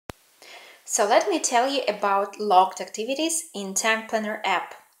So let me tell you about logged activities in Time Planner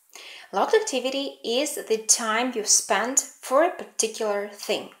app. Logged activity is the time you spend for a particular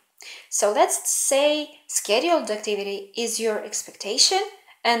thing. So let's say scheduled activity is your expectation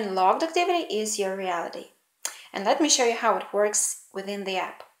and logged activity is your reality. And let me show you how it works within the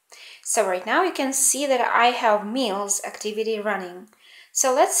app. So right now you can see that I have meals activity running.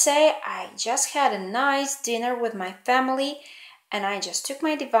 So let's say I just had a nice dinner with my family and I just took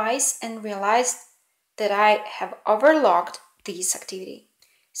my device and realized that I have overlogged this activity.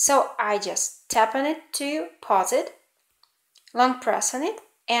 So I just tap on it to pause it, long press on it,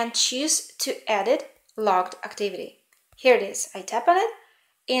 and choose to edit logged activity. Here it is. I tap on it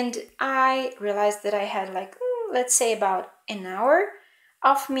and I realized that I had let's say about an hour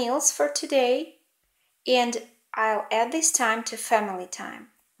of meals for today, and I'll add this time to family time.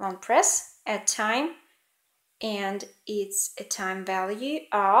 Long press, add time, and it's a time value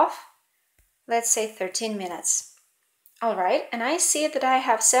of, let's say, 13 minutes. All right, and I see that I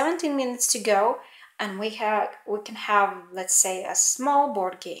have 17 minutes to go, and we can have, let's say, a small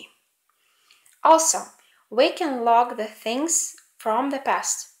board game. Also, we can log the things from the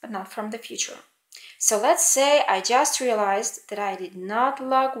past, but not from the future. So let's say I just realized that I did not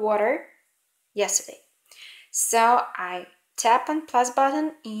log water yesterday. So I tap on plus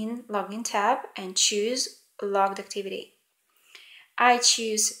button in login tab and choose logged activity. I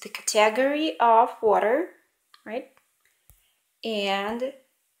choose the category of water, right? And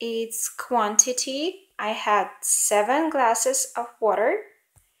its quantity. I had 7 glasses of water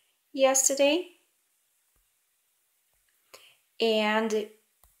yesterday. And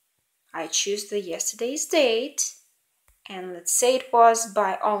I choose the yesterday's date. And let's say it was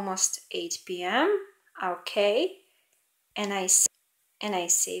by almost 8 p.m. Okay. And I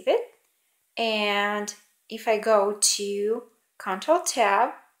save it. And if I go to Control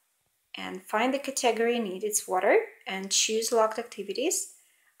tab and find the category needed water and choose logged activities,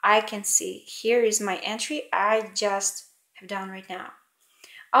 I can see here is my entry I just have done right now.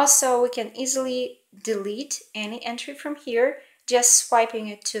 Also, we can easily delete any entry from here just swiping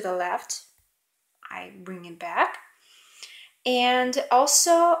it to the left. I bring it back. And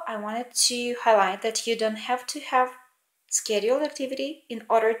also, I wanted to highlight that you don't have to have scheduled activity in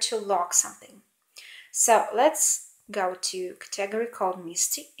order to log something. So let's go to category called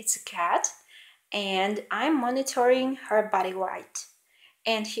Misty. It's a cat, and I'm monitoring her body weight.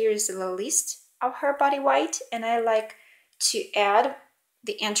 And here's the list of her body weight, and I like to add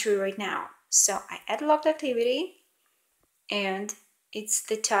the entry right now. So I add logged activity, and it's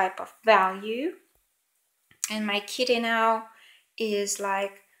the type of value. And my kitty now is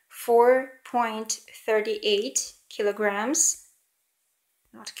like 4.38 kilograms,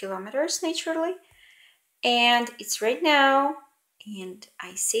 not kilometers naturally. And it's right now, and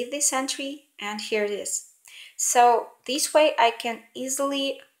I save this entry, and here it is. So this way I can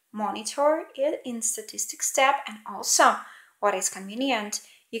easily monitor it in statistics tab, and also what is convenient,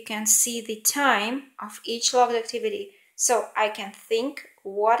 you can see the time of each logged activity, so I can think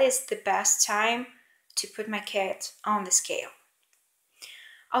what is the best time to put my cat on the scale.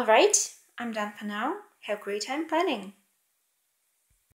 All right, I'm done for now. Have a great time planning.